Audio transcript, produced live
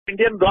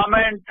Indian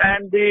government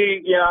and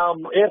the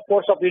Air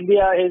Force of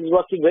India is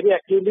working very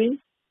actively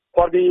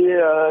for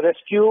the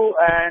rescue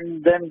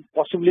and then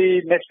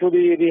possibly next to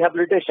the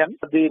rehabilitation.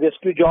 The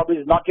rescue job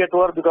is not yet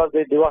over because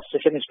the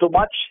devastation is too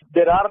much.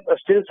 There are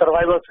still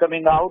survivors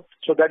coming out,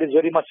 so that is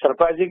very much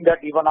surprising that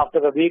even after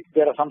a week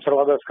there are some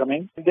survivors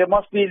coming. There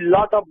must be a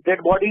lot of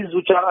dead bodies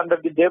which are under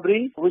the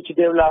debris, which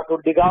they will have to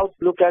dig out,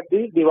 look at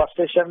the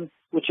devastation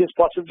which is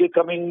possibly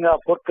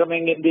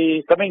forthcoming in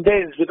the coming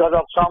days because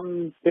of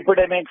some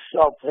epidemics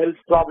of health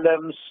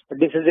problems,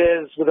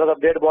 diseases, because of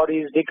dead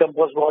bodies,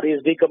 decomposed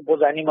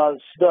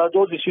animals.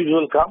 Those issues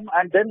will come.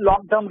 And then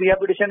long-term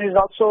rehabilitation is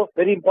also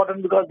very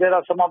important because there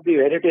are some of the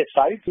heritage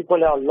sites.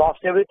 People have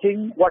lost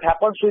everything. What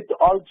happens with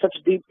all such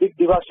big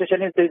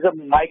devastation is there is a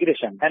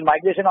migration. And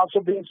migration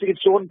also brings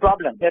its own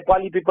problem.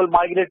 Nepali people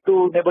migrate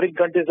to neighboring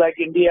countries like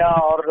India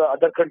or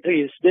other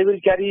countries. They will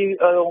carry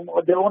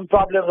their own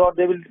problems or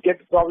they will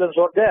get problems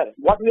over there.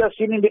 What we have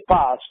seen in the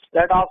past,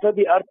 that after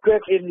the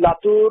earthquake in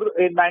Latur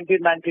in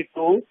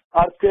 1992,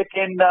 earthquake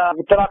in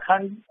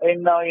Uttarakhand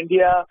in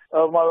India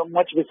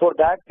much before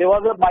that, there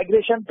was a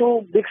migration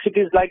to big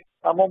cities like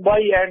Mumbai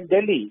and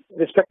Delhi,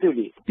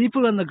 respectively.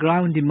 People on the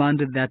ground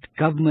demanded that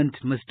government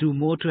must do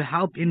more to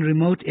help in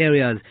remote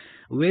areas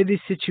where the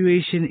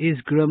situation is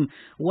grim.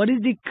 What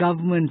is the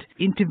government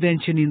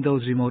intervention in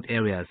those remote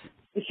areas?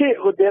 You see,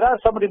 there are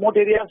some remote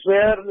areas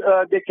where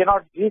they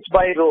cannot reach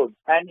by road.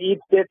 And if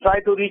they try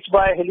to reach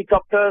by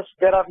helicopters,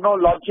 there are no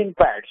launching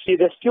pads. The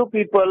rescue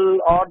people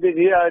or the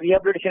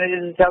rehabilitation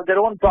agencies have their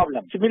own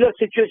problem. Similar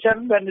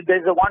situation when there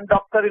is one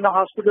doctor in a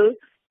hospital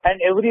and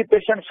every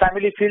patient's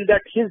family feel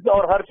that his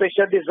or her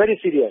patient is very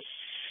serious.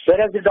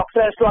 Whereas the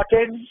doctor has to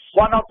attend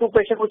one or two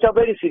patients which are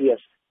very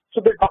serious.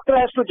 So the doctor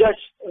has to judge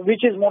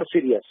which is more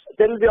serious.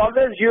 There will be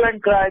always hue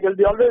and cry. There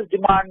will be always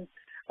demand.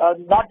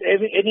 Not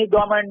any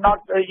government, not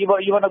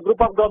even a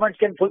group of governments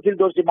can fulfill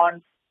those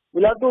demands.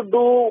 We'll have to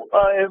do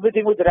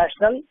everything with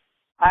rational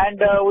and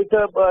with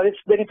a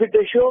risk-benefit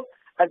ratio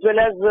as well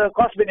as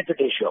cost-benefit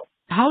ratio.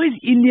 How is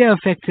India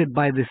affected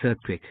by this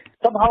earthquake?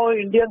 Somehow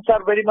Indians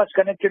are very much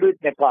connected with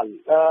Nepal.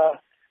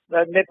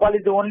 Nepal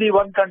is the only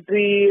one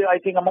country, I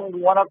think, among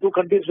one or two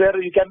countries where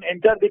you can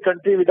enter the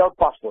country without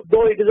passport.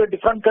 Though it is a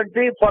different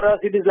country, for us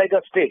it is like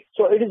a state.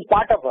 So it is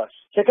part of us.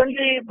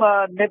 Secondly,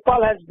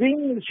 Nepal has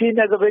been seen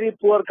as a very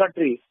poor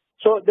country.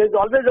 So there's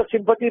always a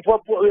sympathy for,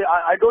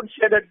 I don't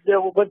say that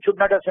one should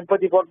not have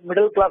sympathy for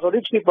middle class or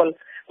rich people,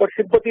 but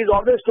sympathy is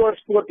always towards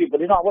poor people.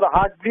 Our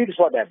heart bleeds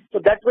for them. So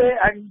that way,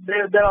 and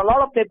there are a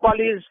lot of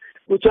Nepalis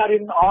which are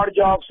in odd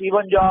jobs,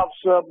 even jobs,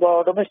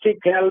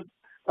 domestic help,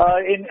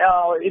 in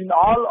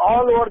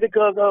all over the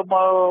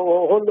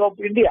whole of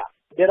India.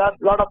 There are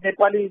a lot of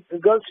Nepali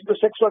girls do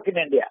sex work in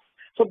India.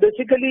 So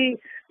basically,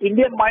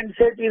 Indian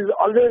mindset is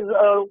always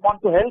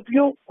want to help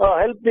you,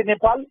 help the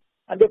Nepal,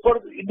 and therefore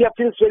India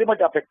feels very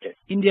much affected.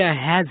 India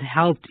has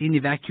helped in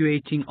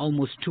evacuating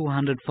almost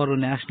 200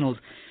 foreign nationals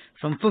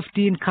from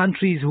 15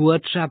 countries who were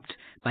trapped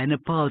by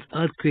Nepal's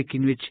earthquake,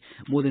 in which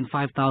more than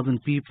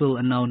 5,000 people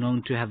are now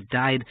known to have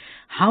died.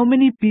 How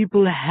many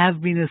people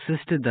have been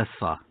assisted thus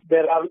far?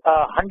 There are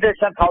hundreds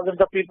and thousands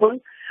of people,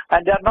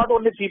 and they are not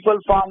only people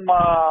from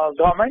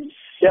government,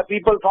 they are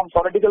people from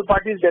political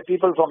parties, they are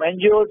people from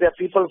NGOs, they are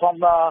people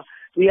from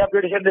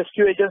rehabilitation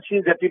rescue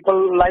agencies, they are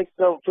people like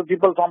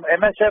people from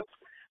MSF.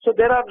 So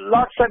there are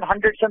lots and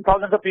hundreds and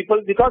thousands of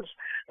people because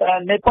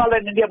Nepal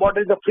and India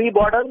border is a free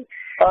border.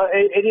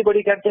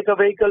 Anybody can take a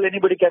vehicle,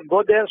 anybody can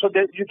go there, so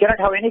you cannot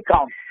have any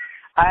count.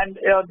 And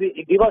the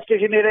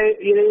devastation area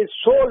is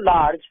so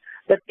large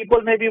that people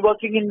may be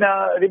working in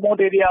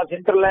remote areas,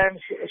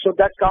 hinterlands, so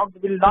that count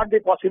will not be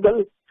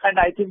possible, and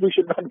I think we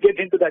should not get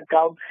into that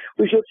count.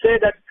 We should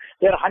say that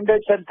there are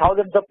hundreds and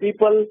thousands of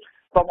people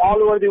from all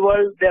over the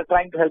world, they are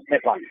trying to help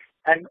Nepal,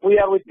 and we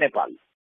are with Nepal.